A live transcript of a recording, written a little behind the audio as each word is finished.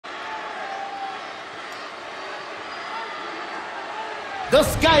The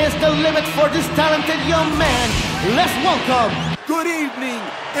sky is the limit for this talented young man. Let's welcome. Good evening.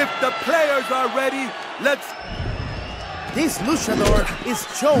 If the players are ready, let's... This luchador is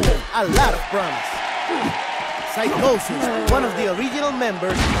showing a lot of promise. Psychosis, one of the original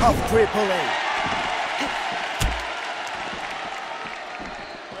members of AAA.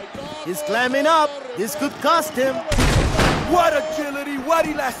 He's climbing up. This could cost him. What agility, what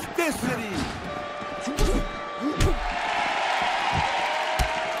elasticity!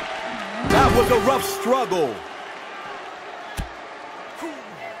 That was a rough struggle.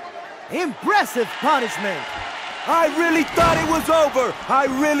 Impressive punishment. I really thought it was over. I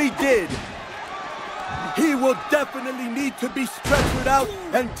really did. He will definitely need to be stretchered out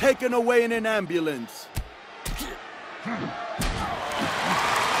and taken away in an ambulance.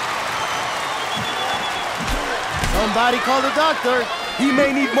 Somebody call the doctor. He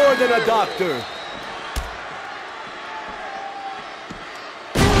may need more than a doctor.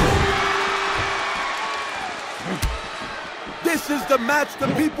 This is the match the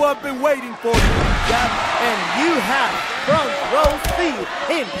people have been waiting for, Jack. And you have front row seat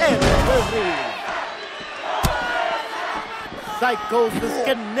in every. Psychosis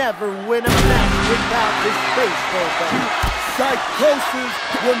can never win a match without his baseball bat. Psychosis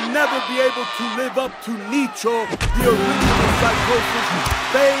will never be able to live up to Nicho, the original Psychosis,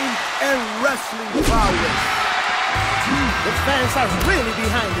 fame and wrestling prowess. The fans are really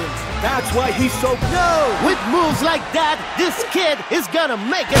behind him. That's why he's so... No! With moves like that, this kid is gonna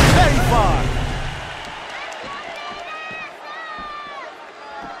make it very far.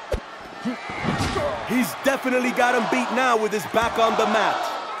 He's definitely got him beat now with his back on the mat.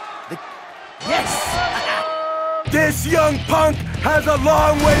 Yes! This young punk has a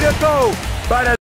long way to go, but